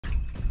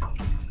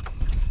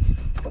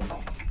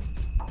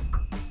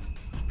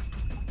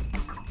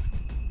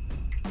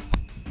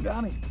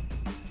Got him.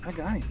 I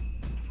got him.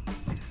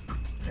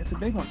 That's a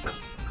big one.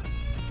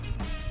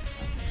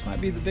 This might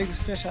be the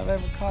biggest fish I've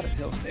ever caught at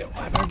Hillsdale.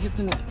 I better get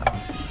the net.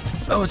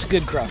 Oh, it's a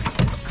good crappie.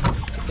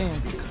 It's a damn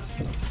good.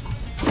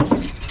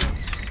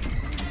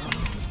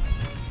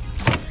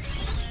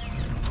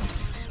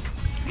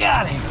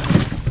 Got him.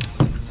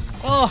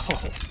 Oh.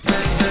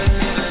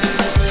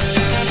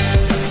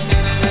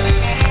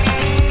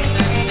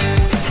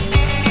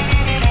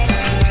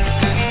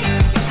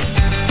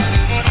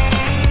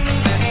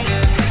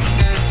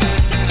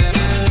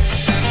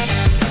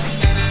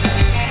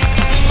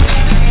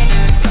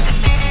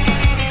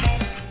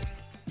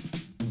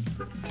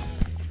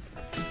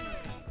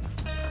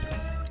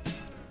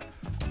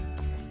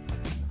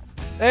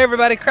 Hey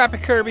everybody,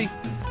 Crappie Kirby.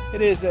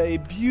 It is a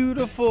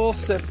beautiful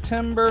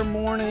September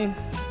morning,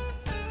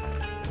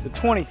 the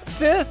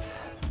 25th.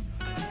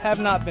 Have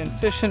not been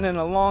fishing in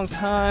a long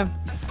time,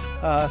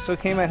 so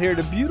came out here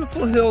to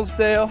beautiful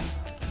Hillsdale.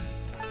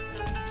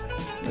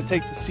 I'm gonna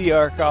take the sea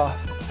arc out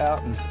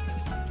and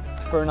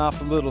burn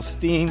off a little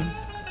steam.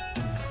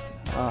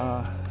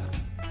 Got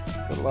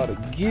a lot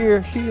of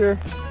gear here.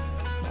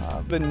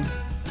 I've been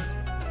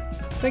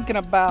thinking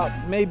about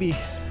maybe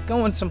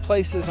going some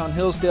places on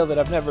Hillsdale that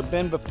I've never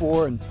been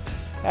before and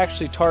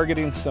actually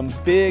targeting some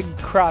big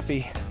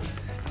crappie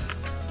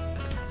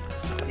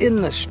in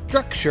the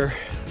structure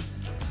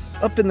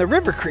up in the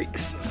river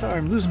creeks. Sorry,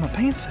 I'm losing my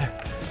pants there.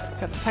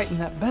 Got to tighten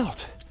that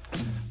belt.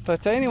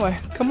 But anyway,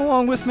 come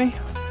along with me.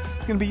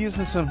 I'm gonna be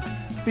using some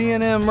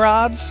B&M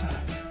rods,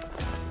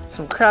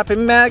 some crappie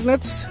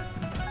magnets,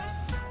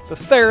 the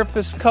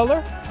therapist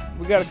color.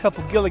 We got a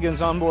couple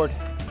Gilligans on board.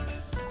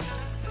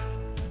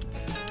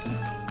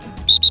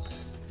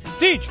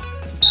 Deej,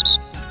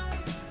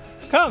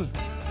 come.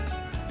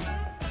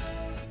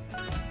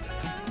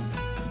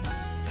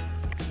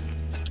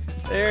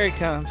 There he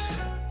comes.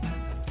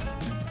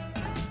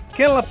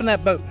 Kennel up in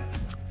that boat.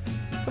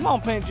 Come on,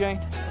 Paint Jane.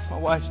 That's my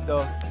wife's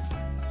dog.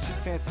 She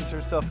fancies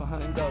herself a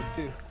hunting dog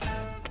too.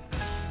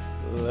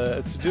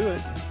 Let's do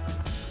it.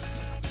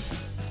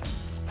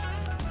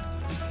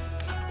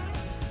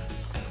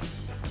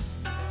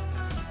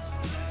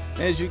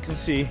 As you can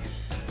see,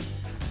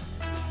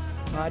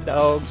 my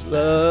dogs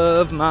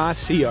love my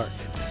sea arc.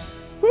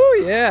 Woo,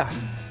 yeah.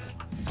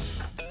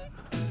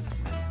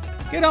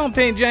 Get on,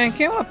 Paint Jane.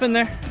 Come up in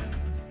there.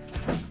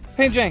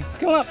 Paint Jane,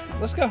 come up.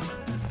 Let's go.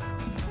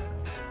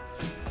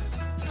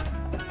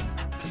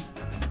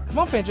 Come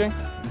on, Paint Jane.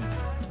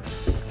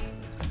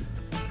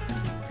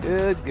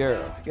 Good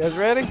girl. You guys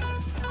ready?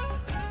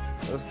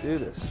 Let's do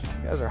this.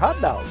 You guys are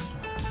hot dogs.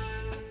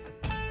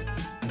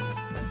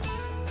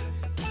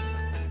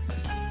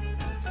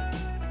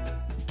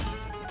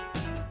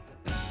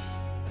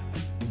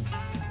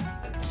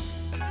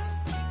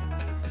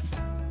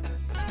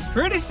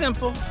 Pretty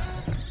simple.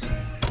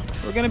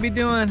 We're gonna be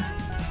doing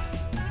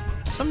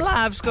some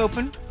live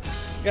scoping.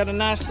 Got a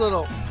nice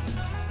little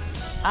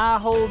eye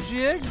hole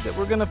jig that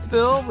we're gonna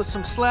fill with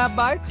some slab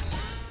bites.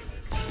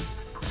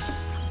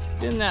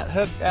 Getting that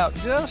hooked out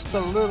just a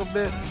little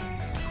bit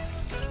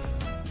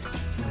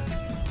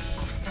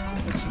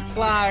with some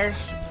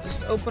pliers.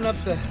 Just open up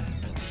the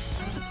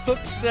hook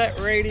set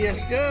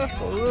radius just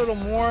a little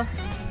more.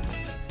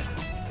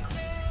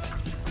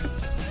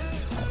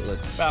 That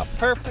looks about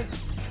perfect.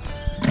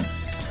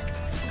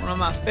 One of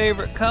my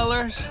favorite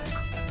colors,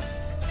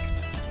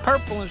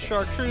 purple and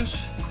chartreuse,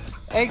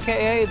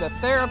 aka the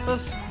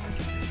therapist.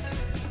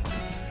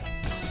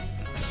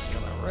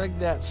 Gonna rig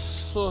that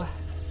slab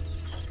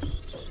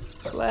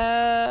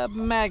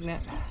magnet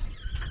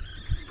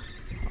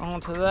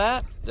onto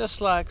that,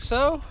 just like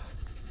so.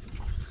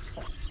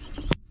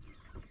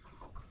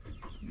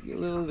 Get a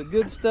little of the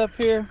good stuff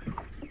here.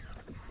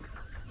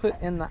 Put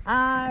in the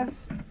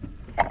eyes.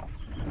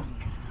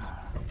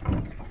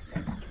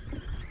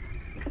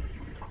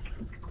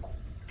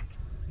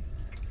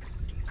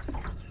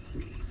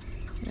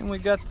 And we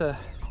got the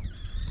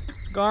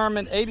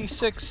GarminInt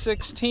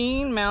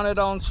 8616 mounted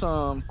on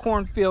some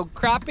cornfield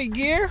crappie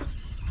gear.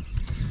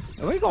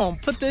 And we're gonna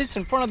put this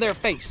in front of their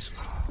face.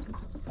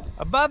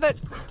 Above it,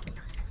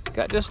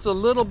 got just a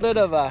little bit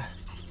of a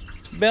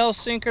bell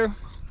sinker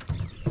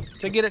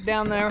to get it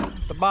down there,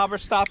 the bobber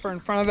stopper in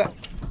front of it.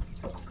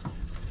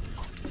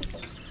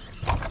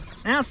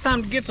 Now it's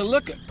time to get to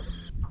looking.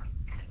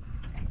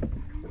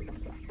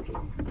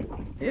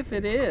 If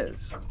it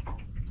is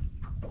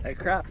a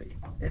crappie,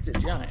 it's a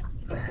giant.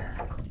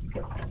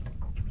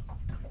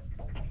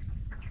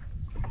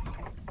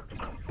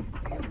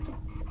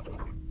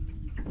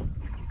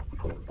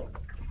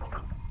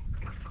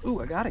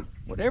 Ooh, I got him.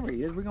 Whatever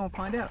he is, we're gonna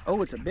find out.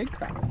 Oh, it's a big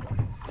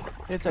crappie.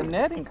 It's a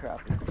netting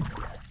crappie.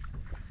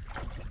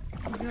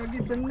 We gotta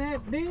get the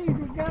net,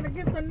 dude. We gotta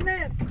get the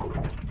net.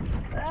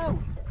 Oh.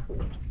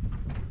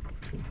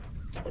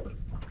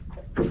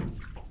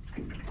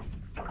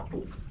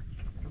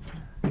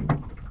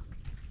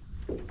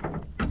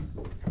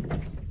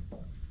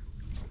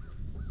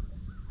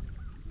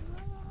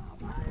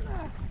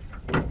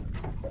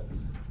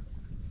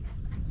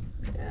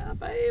 Yeah,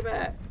 baby.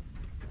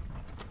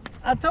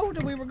 I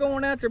told you we were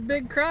going after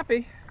big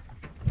crappie.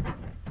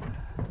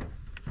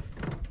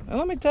 And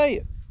let me tell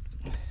you,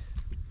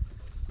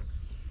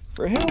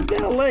 for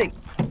Hillsdale Lake,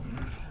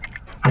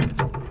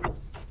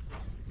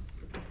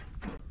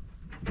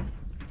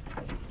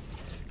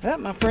 that,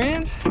 my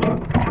friend,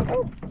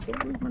 oh,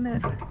 don't lose my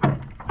net.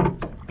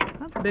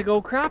 That's a big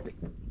old crappie.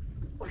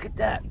 Look at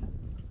that.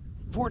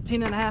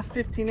 14 and a half,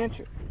 15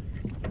 incher.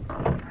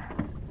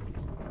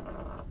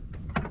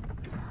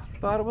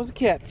 Thought it was a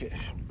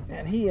catfish.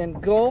 And he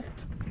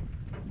engulfed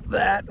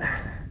that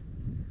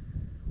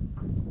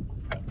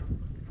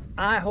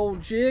eye-hole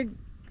jig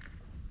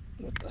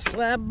with the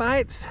slab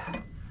bites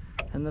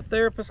and the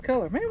therapist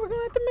color. Man, we're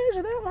gonna have to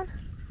measure that one.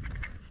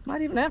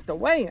 Might even have to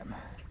weigh him.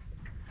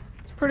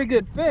 It's a pretty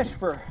good fish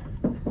for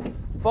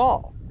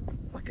fall.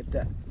 Look at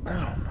that.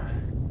 Boom.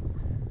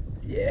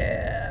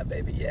 Yeah,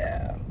 baby,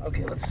 yeah.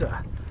 Okay, let's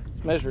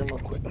measure him real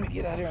quick. Let me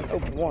get out here and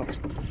open water.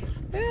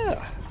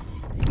 Yeah,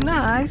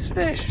 nice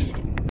fish.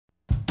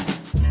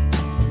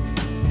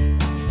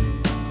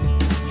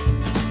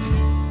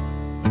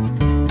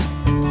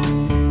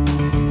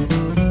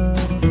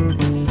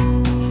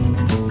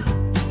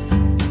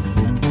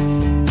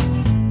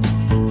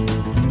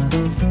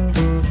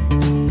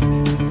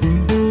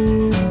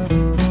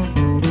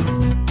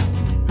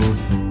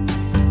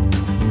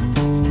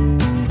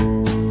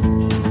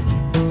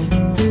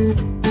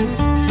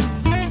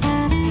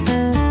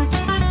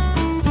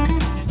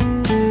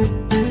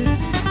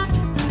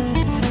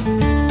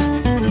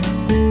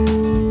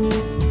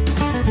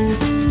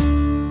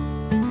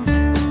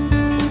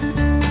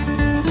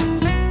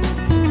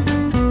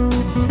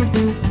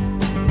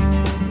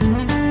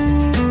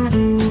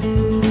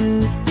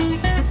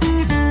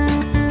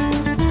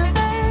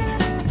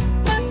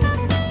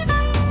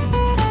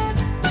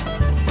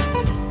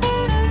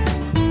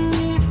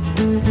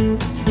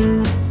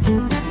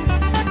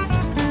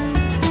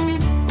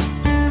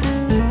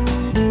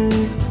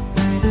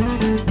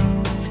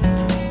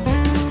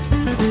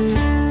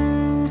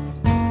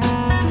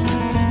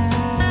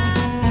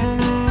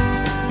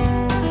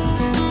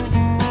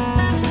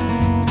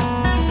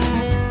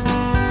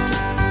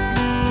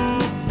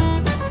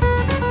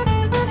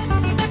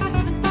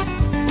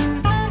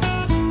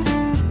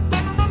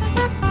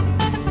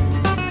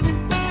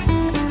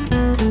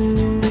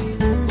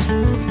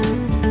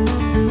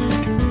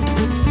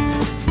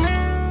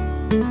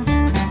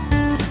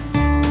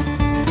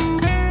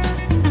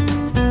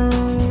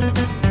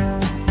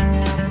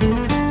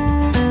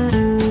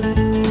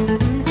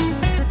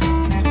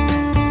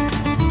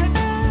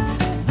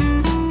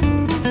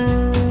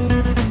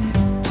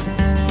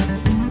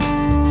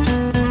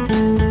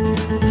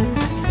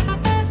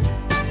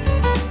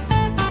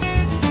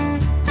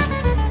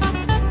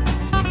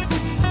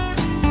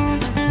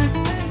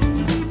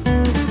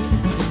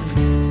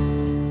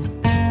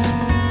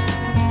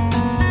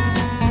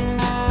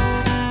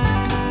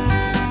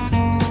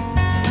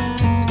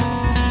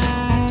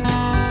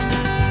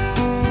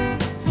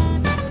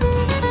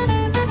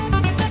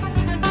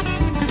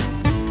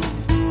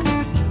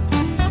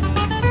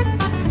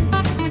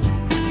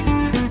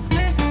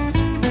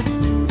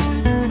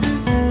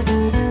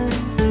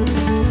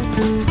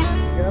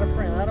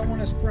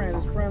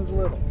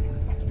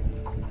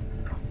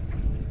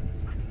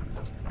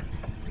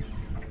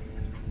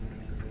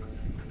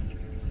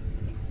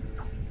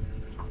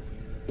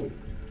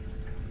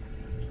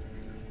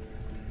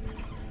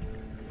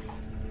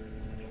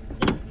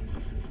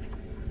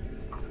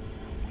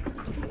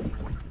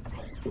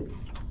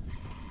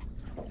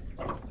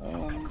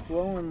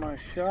 Blowing my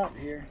shot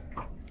here.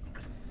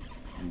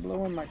 I'm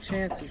blowing my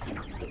chances. There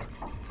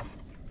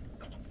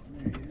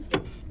he is.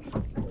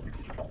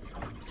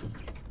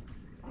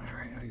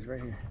 Alright, oh, he's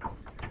right here.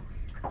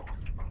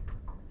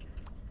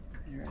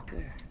 He's right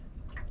there.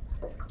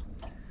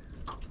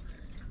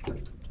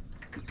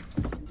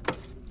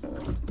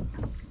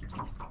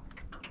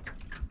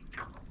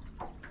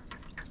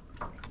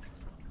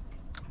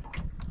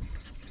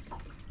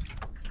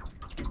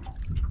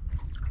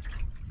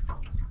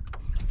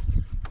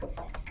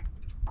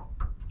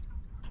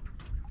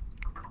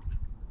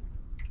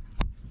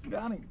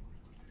 Got him.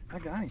 I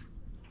got him.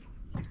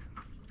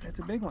 That's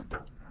a big one.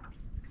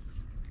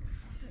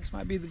 This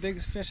might be the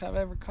biggest fish I've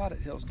ever caught at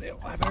Hillsdale.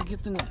 I better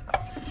get the net.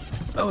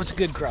 Oh, it's a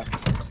good crappie.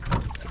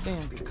 It's a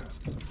damn good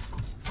crappie.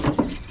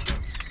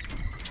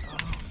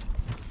 Oh.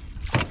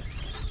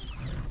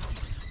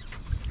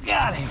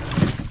 Got him.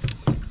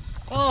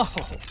 Oh.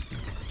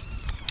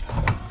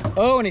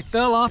 Oh, and he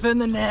fell off in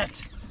the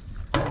net.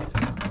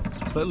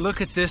 But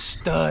look at this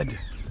stud.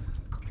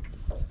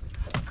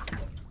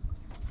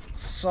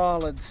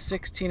 Solid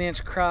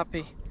 16-inch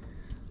crappie,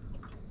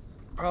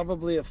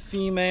 probably a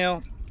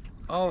female,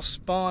 all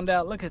spawned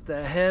out. Look at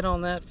the head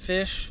on that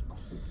fish.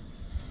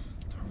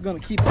 We're gonna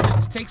keep it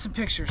just to take some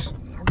pictures.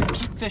 We're gonna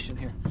keep fishing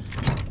here.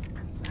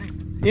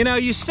 You know,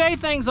 you say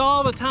things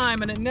all the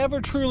time and it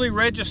never truly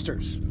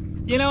registers.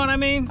 You know what I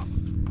mean?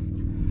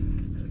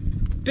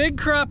 Big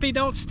crappie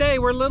don't stay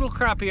where little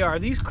crappie are.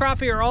 These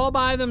crappie are all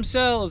by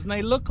themselves and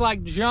they look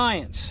like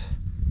giants.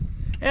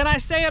 And I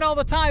say it all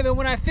the time, and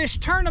when I fish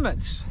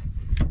tournaments,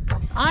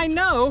 I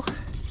know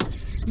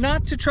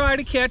not to try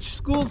to catch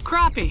schooled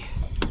crappie.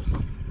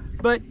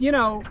 But you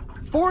know,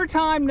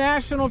 4-time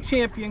national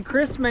champion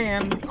Kris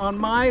Mann on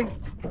my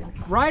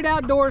Right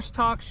Outdoors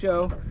talk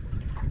show,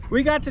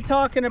 we got to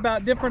talking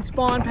about different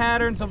spawn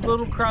patterns of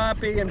little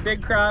crappie and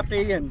big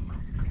crappie,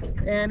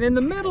 and in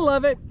the middle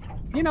of it,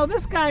 you know,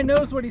 this guy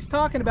knows what he's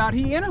talking about.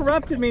 He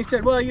interrupted me and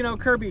said, well, you know,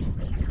 Kirby,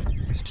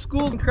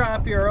 schooled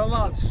crappie are a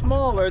lot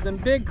smaller than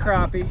big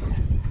crappie.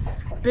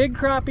 Big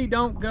crappie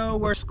don't go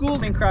where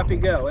schooled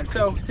crappie go. And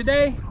so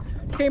today,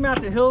 came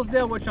out to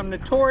Hillsdale, which I'm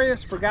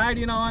notorious for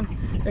guiding on,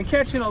 and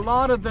catching a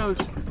lot of those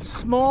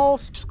small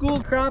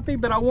schooled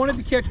crappie, but I wanted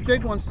to catch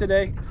big ones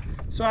today.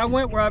 So I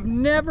went where I've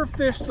never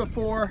fished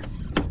before,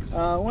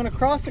 went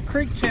across the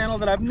creek channel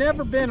that I've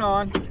never been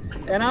on,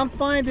 and I'm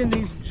finding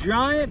these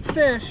giant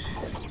fish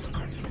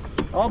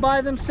all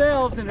by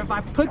themselves. And if I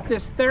put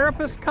this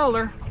therapist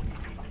color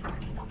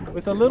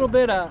with a little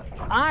bit of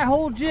eye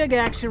hole jig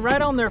action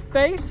right on their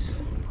face,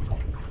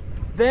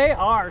 they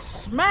are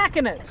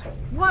smacking it.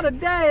 What a day,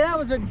 that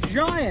was a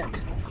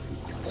giant.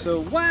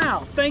 So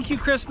wow, thank you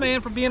Kris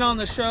Mann for being on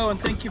the show, and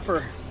thank you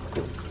for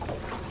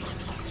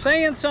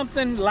saying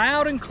something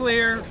loud and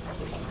clear.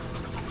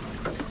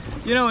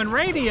 You know, in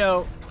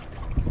radio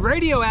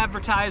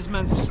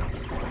advertisements,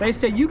 they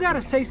say you got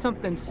to say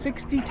something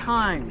 60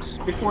 times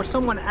before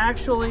someone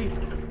actually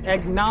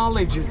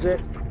acknowledges it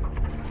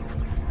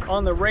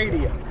on the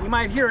radio. You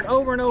might hear it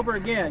over and over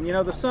again. You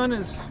know, the sun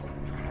is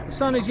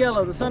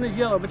yellow, the sun is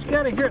yellow, but you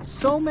got to hear it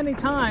so many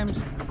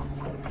times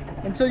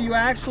until you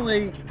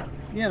actually,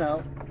 you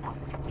know,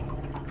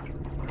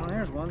 oh,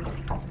 there's one.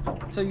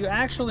 So you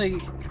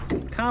actually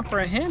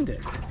comprehend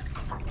it.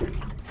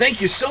 Thank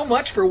you so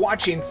much for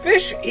watching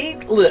Fish,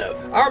 Eat,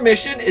 Live. Our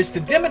mission is to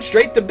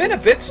demonstrate the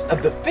benefits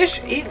of the Fish,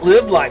 Eat,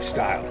 Live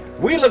lifestyle.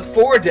 We look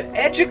forward to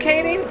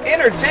educating,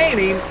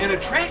 entertaining, and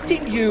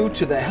attracting you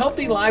to the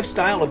healthy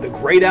lifestyle of the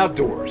great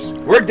outdoors.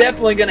 We're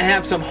definitely going to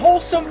have some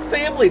wholesome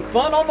family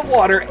fun on the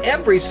water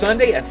every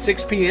Sunday at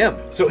 6 p.m.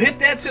 So hit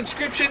that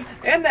subscription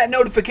and that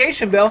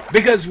notification bell,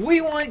 because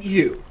we want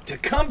you to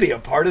come be a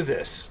part of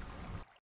this.